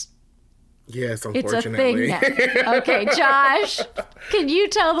 means? Yes, unfortunately. It's a thing now. Okay, Josh, can you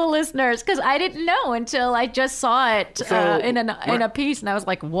tell the listeners? Because I didn't know until I just saw it in a piece, and I was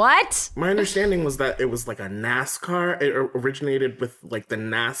like, what? My understanding was that it was like a NASCAR. It originated with like the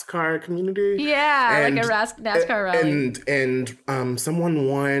NASCAR community. Yeah, like a NASCAR rally. And someone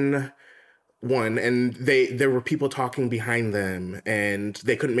won, and there were people talking behind them, and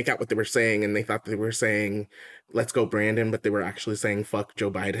they couldn't make out what they were saying, and they thought they were saying "Let's go Brandon," but they were actually saying "Fuck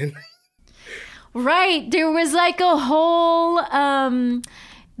Joe Biden." Right. There was like a whole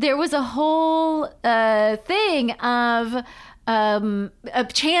thing of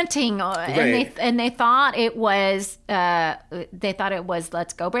chanting, right. and they thought it was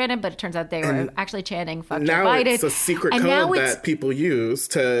 "Let's go Brandon," but it turns out they were actually chanting "Fuck Joe Biden." Now it's a secret code that people use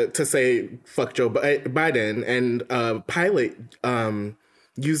to say "Fuck Joe Biden," and a pilot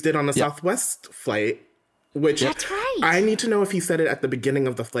used it on a Southwest flight, which that's right. I need to know if he said it at the beginning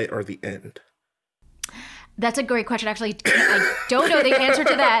of the flight or the end. That's a great question. Actually, I don't know the answer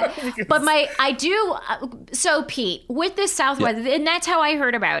to that, but I do. So, Pete, with this Southwest, and that's how I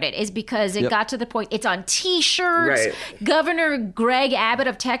heard about it, is because it got to the point. It's on T-shirts. Right. Governor Greg Abbott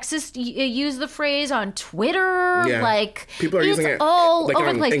of Texas used the phrase on Twitter. Yeah. like people are using it all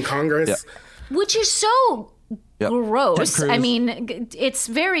over the place in Congress, which is so gross. I mean, it's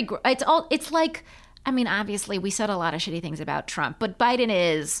very. It's like. I mean, obviously, we said a lot of shitty things about Trump, but Biden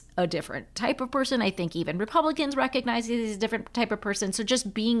is a different type of person. I think even Republicans recognize he's a different type of person. So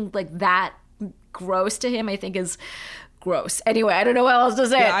just being like that gross to him, I think, is gross. Anyway, I don't know what else to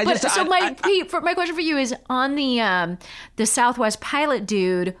say. Pete, my question for you is on the Southwest pilot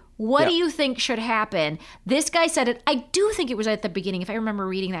dude. What do you think should happen? This guy said it. I do think it was at the beginning, if I remember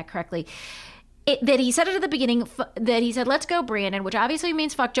reading that correctly. That he said it at the beginning, that he said, "Let's go Brandon," which obviously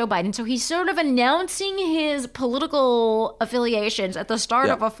means "fuck Joe Biden." So he's sort of announcing his political affiliations at the start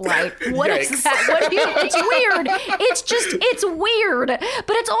of a flight. What is that? It's weird. It's weird.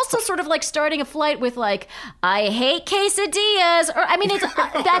 But it's also sort of like starting a flight with like, "I hate quesadillas." Or, I mean,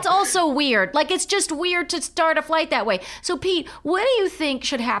 that's also weird. Like, it's just weird to start a flight that way. So, Pete, what do you think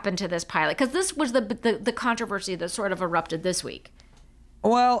should happen to this pilot? Because this was the controversy that sort of erupted this week.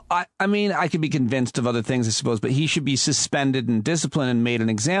 Well, I mean, I could be convinced of other things, I suppose, but he should be suspended and disciplined and made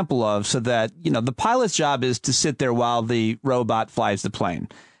an example of, so that, the pilot's job is to sit there while the robot flies the plane.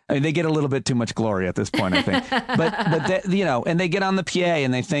 I mean, they get a little bit too much glory at this point, I think. but they, and they get on the PA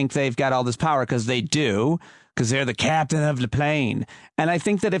and they think they've got all this power, because they do, because they're the captain of the plane. And I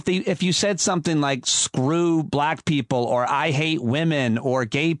think that if you said something like "screw black people," or "I hate women," or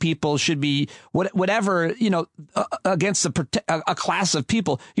 "gay people should be whatever, against a class of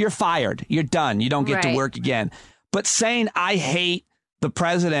people," you're fired. You're done. You don't get to work again. But saying "I hate the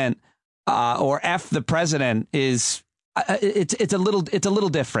president," or "F the president" is it's a little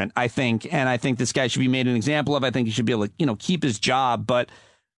different, I think. And I think this guy should be made an example of. I think he should be able to keep his job. But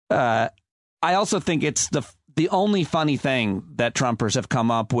I also think it's the only funny thing that Trumpers have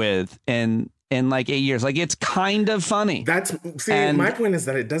come up with in like 8 years. Like, it's kind of funny. My point is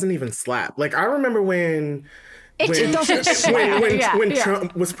that it doesn't even slap. Like, I remember when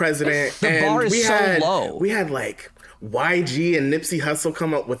Trump was president, the bar is so low. We had like YG and Nipsey Hussle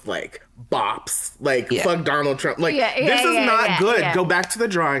come up with like bops, like "fuck Donald Trump." Like, this is not good. Yeah. Go back to the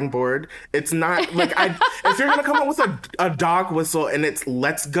drawing board. It's not like if you're gonna come up with a dog whistle and it's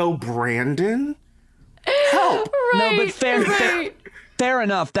 "Let's go Brandon," Help. Right, No, but fair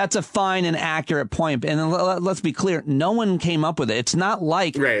enough. That's a fine and accurate point. And let's be clear. No one came up with it. It's not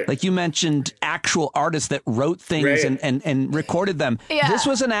like you mentioned, actual artists that wrote things and recorded them. Yeah. This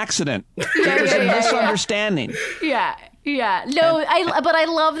was an accident. It was a misunderstanding. Yeah. Yeah. No, but I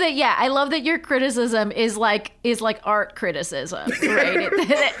love that. Yeah. I love that your criticism is like art criticism, right?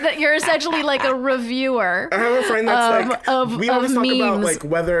 that you're essentially like a reviewer. I have a friend that's we always talk memes. about like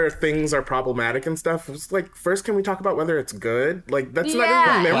whether things are problematic and stuff. It's like, first, can we talk about whether it's good? Like, that's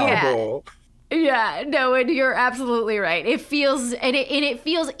not even memorable. Yeah. No, and you're absolutely right. It feels it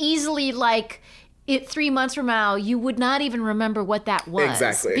feels easily like 3 months from now, you would not even remember what that was.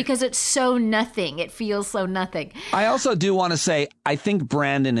 Exactly. Because it's so nothing. It feels so nothing. I also do want to say, I think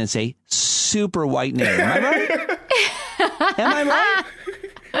Brandon is a super white name. Am I right? Am I right?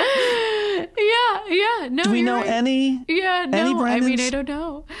 Yeah. No, do we know right. any? Yeah, no. Any Brandons? I mean, I don't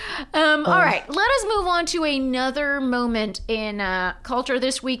know. All right, let us move on to another moment in culture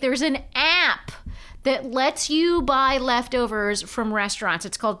this week. There's an app that lets you buy leftovers from restaurants.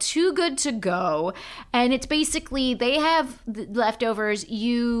 It's called Too Good To Go, and it's basically they have leftovers.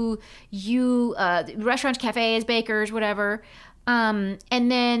 Restaurants, cafes, bakers, whatever, and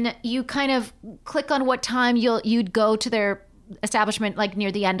then you kind of click on what time you'd go to their establishment, like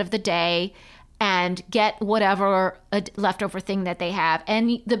near the end of the day, and get whatever leftover thing that they have.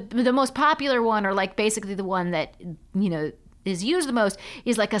 And the most popular one, or like basically the one that is used the most,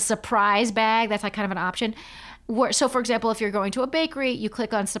 is like a surprise bag. That's like kind of an option. So for example, if you're going to a bakery, you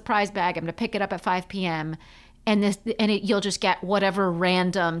click on surprise bag. I'm going to pick it up at 5 p.m. You'll just get whatever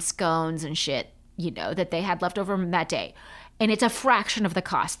random scones and shit, that they had left over from that day. And it's a fraction of the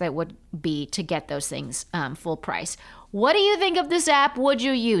cost that would be to get those things full price. What do you think of this app? Would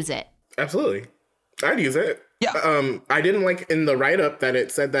you use it? Absolutely. I'd use it. Yeah. I didn't like in the write-up that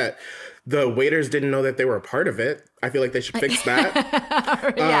it said that the waiters didn't know that they were a part of it. I feel like they should fix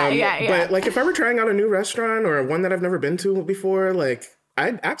that. Yeah. But like if I were trying out a new restaurant or one that I've never been to before, like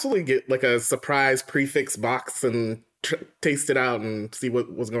I'd absolutely get like a surprise prefix box and taste it out and see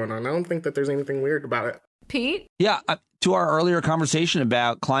what was going on. I don't think that there's anything weird about it. Pete? Yeah. To our earlier conversation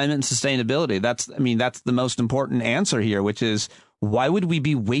about climate and sustainability, that's the most important answer here, which is, why would we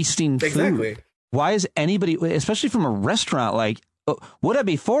be wasting food? Exactly. Why is anybody, especially from a restaurant, like, would I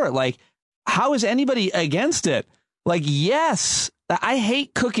be for it? Like, how is anybody against it? Like, yes, I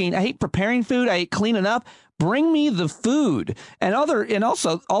hate cooking. I hate preparing food. I hate cleaning up. Bring me the food and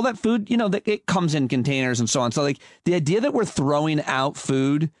also all that food, that it comes in containers and so on. So like the idea that we're throwing out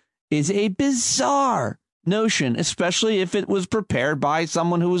food is a bizarre notion, especially if it was prepared by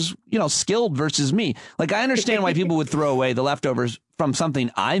someone who was, skilled versus me. Like, I understand why people would throw away the leftovers from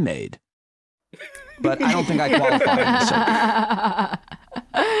something I made, but I don't think I qualify.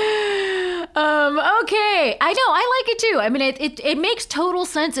 Okay. I know. I like it too. I mean, it makes total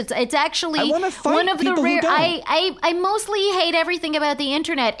sense. It's actually one of the rare. I mostly hate everything about the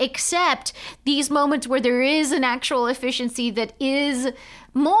internet except these moments where there is an actual efficiency that is.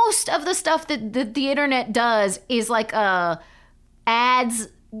 Most of the stuff that the internet does is like adds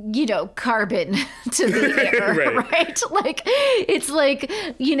carbon to the air, right? Like it's like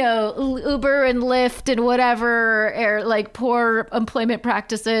Uber and Lyft and whatever are like poor employment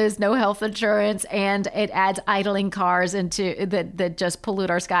practices, no health insurance, and it adds idling cars into that just pollute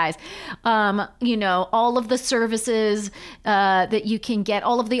our skies. All of the services that you can get,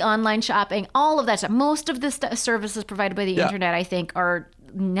 all of the online shopping, all of that stuff. Most of the services provided by the internet, I think, are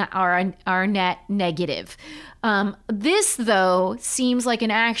net negative. This, though, seems like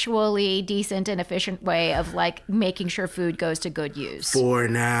an actually decent and efficient way of like making sure food goes to good use. For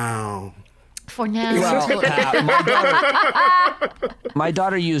now. Well, my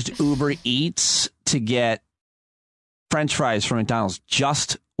daughter used Uber Eats to get French fries from McDonald's,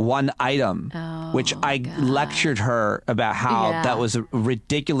 just one item, which I lectured her about how that was a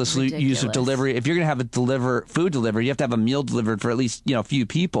ridiculous use of delivery. If you're going to have a food delivery, you have to have a meal delivered for at least a few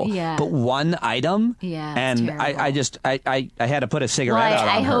people. Yeah. But one item, and I had to put a cigarette out on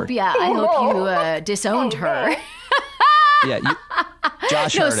her. I hope you disowned her. Yeah,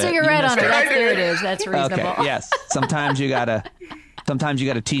 Josh no heard cigarette it. on her. There it is. That's reasonable. Okay, yes. Sometimes you gotta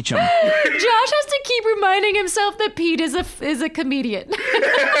teach them. Josh has to keep reminding himself that Pete is a comedian. No,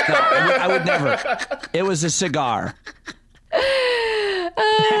 I would never. It was a cigar.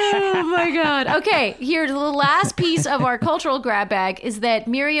 Oh my God. Okay, here, the last piece of our cultural grab bag is that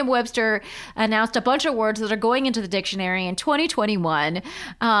Merriam-Webster announced a bunch of words that are going into the dictionary in 2021.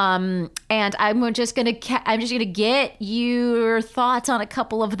 And I'm just gonna get your thoughts on a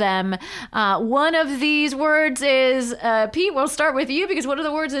couple of them. One of these words is, Pete, we'll start with you because one of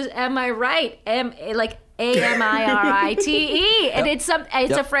the words is, am I right? AMIRITE, and it's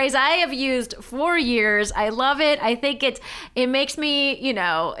a phrase I have used for years. I love it. I think it makes me,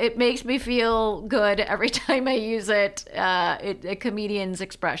 it makes me feel good every time I use it. A comedian's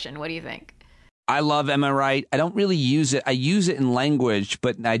expression. What do you think? I love am I right? I don't really use it. I use it in language,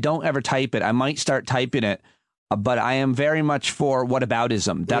 but I don't ever type it. I might start typing it, but I am very much for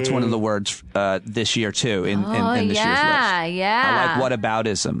whataboutism. That's one of the words this year too in this year's list. I like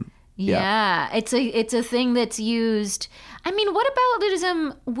whataboutism. Yeah, it's a thing that's used. I mean,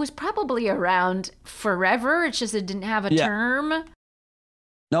 whataboutism was probably around forever. It's just it didn't have a term.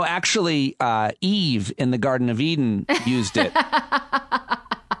 No, actually, Eve in the Garden of Eden used it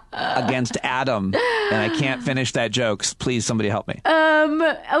against Adam, and I can't finish that joke. Please, somebody help me.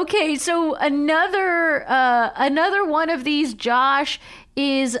 Okay, so another one of these, Josh,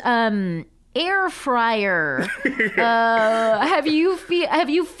 is air fryer. Have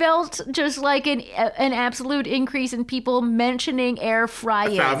you felt just like an absolute increase in people mentioning air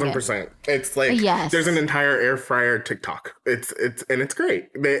frying? 1,000%. It's like there's an entire air fryer TikTok. It's great.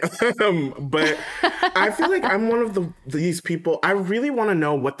 But I feel like I'm one of these people. I really want to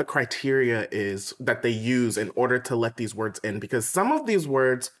know what the criteria is that they use in order to let these words in, because some of these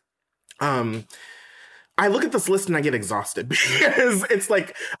words, I look at this list and I get exhausted because it's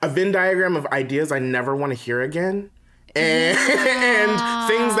like a Venn diagram of ideas I never want to hear again. And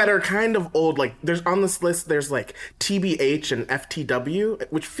things that are kind of old, like there's on this list, there's like TBH and FTW,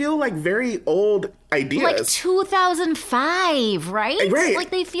 which feel like very old ideas. Like 2005, right? Right. Like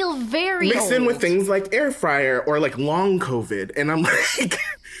they feel very mixed old. in with things like air fryer or like long COVID. And I'm like,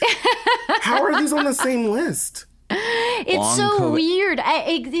 how are these on the same list? It's so weird.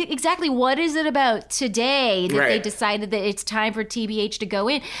 Exactly. What is it about today that they decided that it's time for TBH to go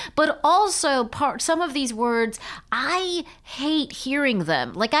in? But also, some of these words, I hate hearing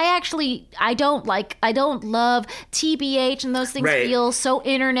them. Like, I don't love TBH, and those things feel so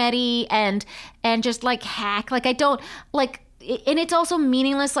internet-y and just like hack. Like, I don't like. And it's also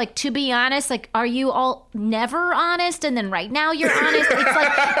meaningless. Like, to be honest, like, are you all never honest? And then right now you're honest. It's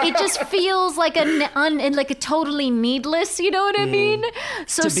like, it just feels like a totally needless, you know what I mean?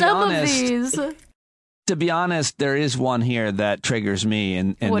 So some of these. To be honest, there is one here that triggers me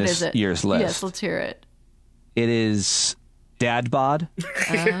in this year's list. Yes, let's hear it. It is dad bod.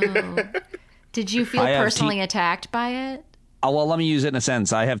 Oh. Did you feel personally attacked by it? Oh, well, let me use it in a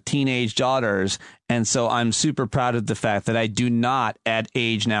sentence. I have teenage daughters, and so I'm super proud of the fact that I do not, at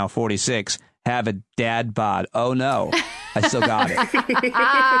age now 46, have a dad bod. Oh, no. I still got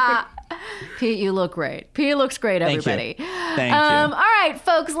it. Pete, you look great. Pete looks great, everybody. Thank you. All right,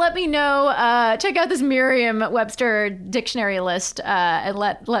 folks, let me know. Check out this Merriam-Webster dictionary list and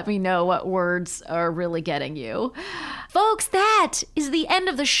let me know what words are really getting you. Folks, that is the end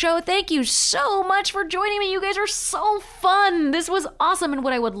of the show. Thank you so much for joining me. You guys are so fun. This was awesome. And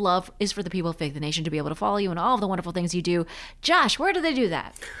what I would love is for the people of Fake the Nation to be able to follow you and all of the wonderful things you do. Josh, where do they do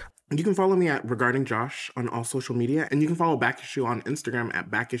that? You can follow me at Regarding Josh on all social media, and you can follow Back Issue on Instagram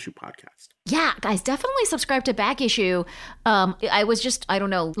at Back Issue Podcast. Yeah, guys, definitely subscribe to Back Issue. I was just,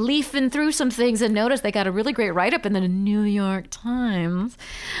 leafing through some things and noticed they got a really great write-up in the New York Times.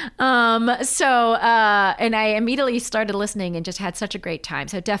 And I immediately started listening and just had such a great time.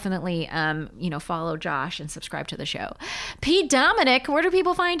 So definitely, follow Josh and subscribe to the show. Pete Dominick, where do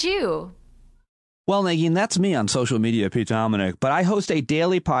people find you? Well, Nadine, that's me on social media, Pete Dominick. But I host a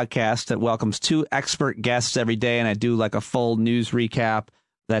daily podcast that welcomes 2 expert guests every day, and I do like a full news recap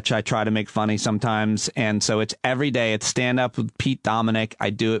that I try to make funny sometimes. And so it's every day. It's Stand Up with Pete Dominick. I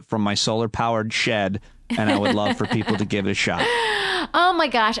do it from my solar-powered shed, and I would love for people to give it a shot. Oh my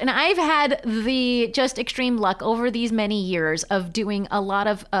gosh. And I've had the just extreme luck over these many years of doing a lot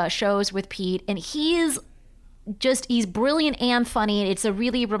of shows with Pete, and he's brilliant and funny. It's a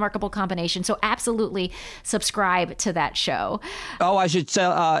really remarkable combination. So absolutely subscribe to that show. Oh, I should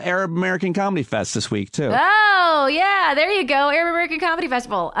sell Arab American Comedy Fest this week too. Oh yeah, there you go. Arab American Comedy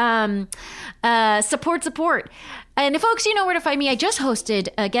Festival. Support. And folks, you know where to find me. I just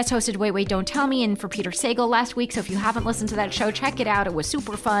guest hosted Wait, Wait, Don't Tell Me, and for Peter Sagal last week. So if you haven't listened to that show, check it out. It was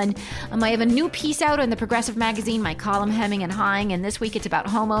super fun. I have a new piece out in the Progressive magazine, my column Hemming and Hawing, and this week it's about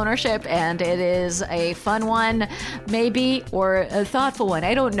home ownership, and it is a fun one, maybe, or a thoughtful one.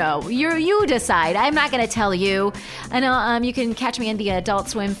 I don't know. You decide. I'm not going to tell you. And you can catch me in the Adult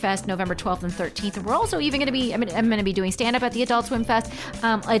Swim Fest November 12th and 13th. And we're also even going to be, I'm going to be doing stand-up at the Adult Swim Fest.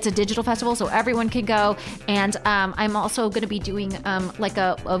 It's a digital festival, so everyone can go. And I'm also going to be doing like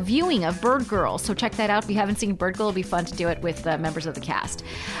a viewing of Bird Girl. So check that out. If you haven't seen Bird Girl, it'll be fun to do it with members of the cast.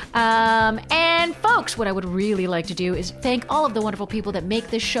 And folks, what I would really like to do is thank all of the wonderful people that make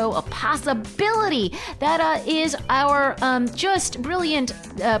this show a possibility. That is our just brilliant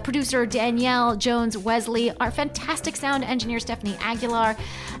producer, Danielle Jones-Wesley, our fantastic sound engineer, Stephanie Aguilar.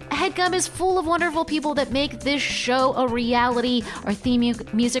 HeadGum is full of wonderful people that make this show a reality. Our theme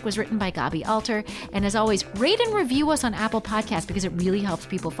music was written by Gabi Alter. And as always, rate and review us on Apple Podcasts because it really helps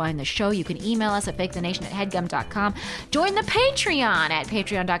people find the show. You can email us at fakethenation@headgum.com. Join the Patreon at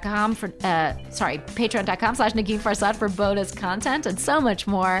patreon.com/Nagin Farsad for bonus content and so much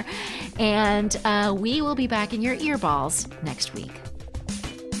more. And we will be back in your earballs next week.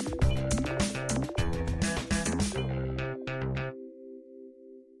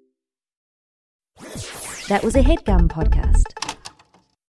 That was a HeadGum podcast.